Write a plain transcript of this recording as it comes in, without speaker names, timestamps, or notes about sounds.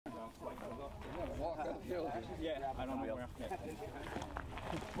I don't know where.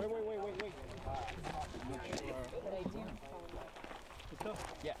 Wait.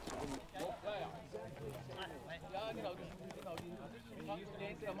 Yeah.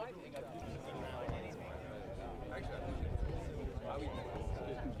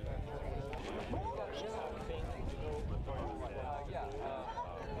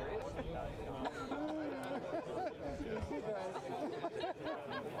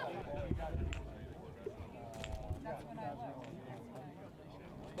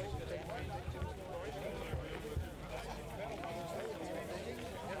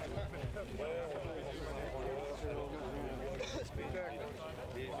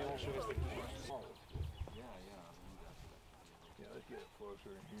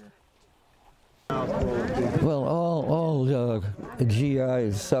 Well, all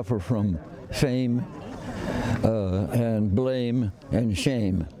GIs suffer from fame and blame and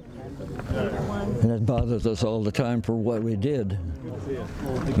shame. And it bothers us all the time for what we did.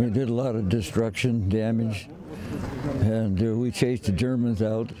 We did a lot of destruction, damage, and we chased the Germans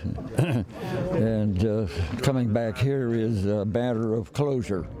out. And coming back here is a matter of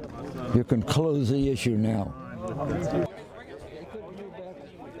closure. You can close the issue now.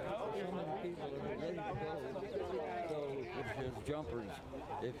 Jumpers.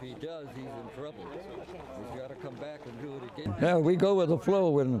 If he does, he's in trouble. He's got to come back and do it again. Yeah, we go with the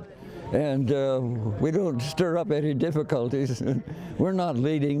flow, and we don't stir up any difficulties. We're not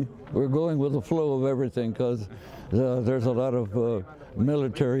leading. We're going with the flow of everything because there's a lot of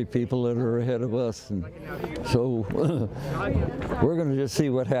military people that are ahead of us, and so we're going to just see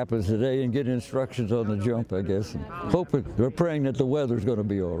what happens today and get instructions on the jump, I guess. And we're praying that the weather's going to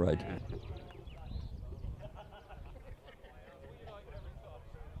be all right.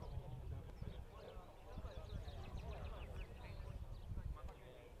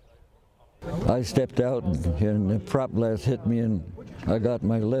 I stepped out and the prop blast hit me and I got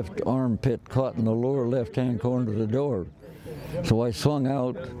my left armpit caught in the lower left-hand corner of the door. So I swung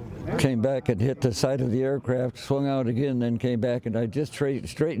out, came back and hit the side of the aircraft, swung out again, then came back, and I just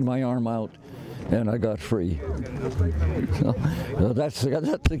straightened my arm out and I got free. So that's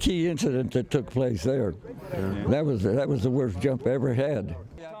the key incident that took place there. That was the worst jump I ever had.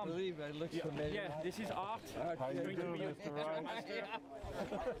 Yeah, I believe it looks familiar. Yeah, this is Art. How you doing, Mr. Rice?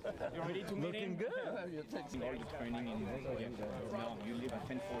 You ready to meet him? Looking good. All the training in now you live at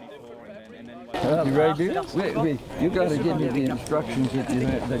 1044 and then You ready, dude? Wait, you got to give me the instructions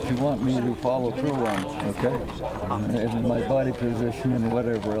that you want me to follow through on, okay? And my body position and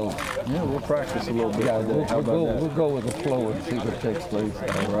whatever else. Yeah, we'll practice a little bit. Yeah, we'll go with the flow and see what takes place.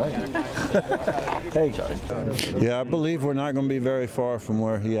 All right. Hey. Yeah, I believe we're not going to be very far from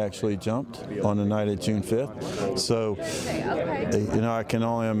where he actually jumped on the night of June 5th. So, you know, I can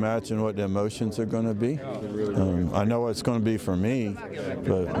only imagine what the emotions are going to be. I know what it's going to be for me,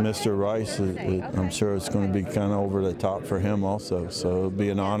 but Mr. Rice, I'm sure it's going to be kind of over the top for him also. So it'll be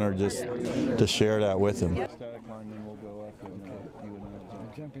an honor just to share that with him.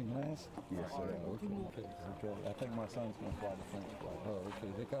 Jumping last? Yes, sir. Okay. I think my son's going to fly the French flag. Oh, okay.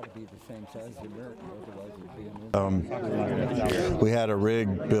 They got to be the same size as the American, otherwise it'd be in. We had a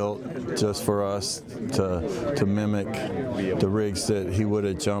rig built just for us to mimic the rigs that he would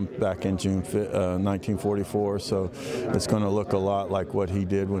have jumped back in June 1944. So it's going to look a lot like what he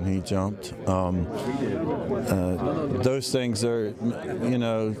did when he jumped. Those things are, you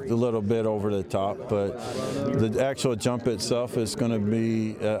know, a little bit over the top, but the actual jump itself is going to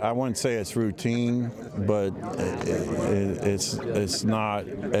be, I wouldn't say it's routine, but it's not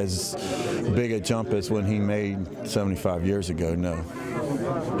as big a jump as when he made 75 years ago, no.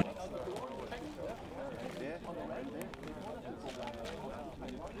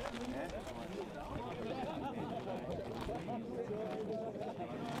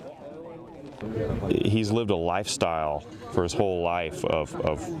 He's lived a lifestyle for his whole life of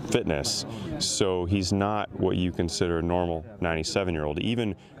fitness, so he's not what you consider a normal 97-year-old,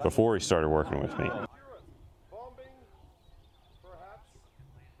 even before he started working with me. Bombing, perhaps,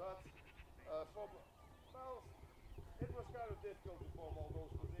 but it was kind of difficult to form all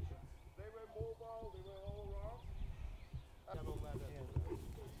those positions. They were mobile, they were all around.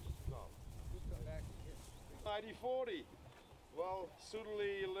 1940. Well,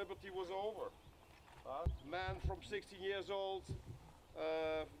 suddenly liberty was over. Man from 16 years old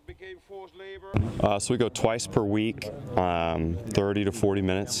became forced labor. So we go twice per week, 30 to 40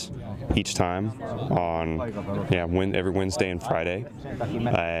 minutes each time on every Wednesday and Friday.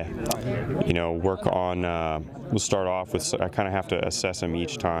 You know, work on, we'll start off with, I kind of have to assess him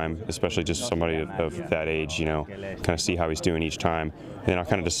each time, especially just somebody of that age, you know, kind of see how he's doing each time. And then I'll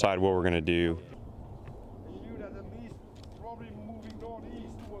kind of decide what we're going to do. You knew that the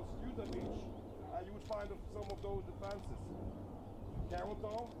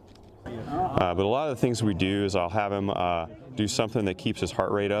But a lot of the things we do is I'll have him do something that keeps his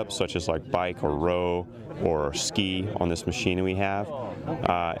heart rate up, such as like bike or row or ski on this machine we have.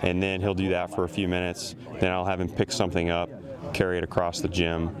 And then he'll do that for a few minutes. Then I'll have him pick something up, carry it across the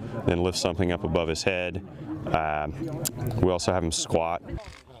gym, then lift something up above his head. We also have him squat.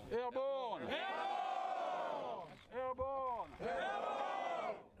 Airborne! Airborne!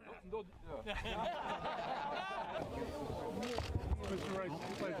 Mr. Rice,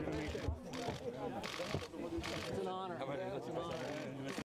 pleasure to meet you. It's an honor. It's an honor.